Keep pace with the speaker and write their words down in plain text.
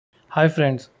Hi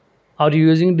friends, are you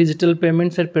using digital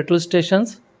payments at petrol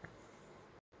stations?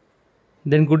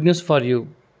 Then good news for you.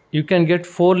 You can get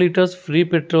 4 liters free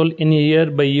petrol in a year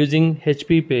by using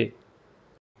HP Pay.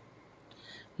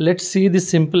 Let's see this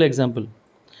simple example.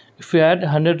 If you add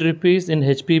 100 rupees in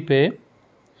HP Pay,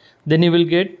 then you will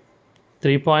get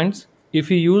 3 points.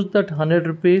 If you use that 100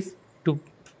 rupees to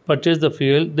purchase the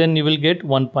fuel, then you will get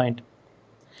 1 point.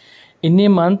 In a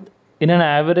month, in an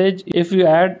average, if you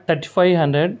add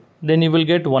 3500, then you will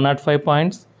get 105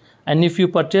 points. And if you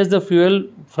purchase the fuel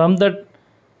from that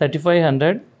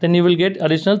 3500, then you will get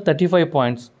additional 35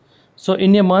 points. So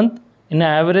in a month, in an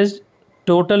average,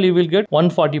 total you will get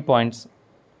 140 points.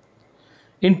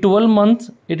 In 12 months,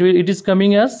 it is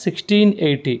coming as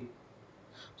 1680.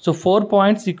 So 4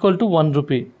 points equal to 1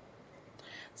 rupee.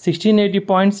 1680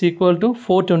 points equal to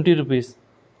 420 rupees.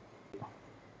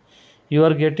 You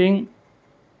are getting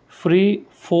free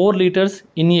 4 liters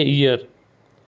in a year.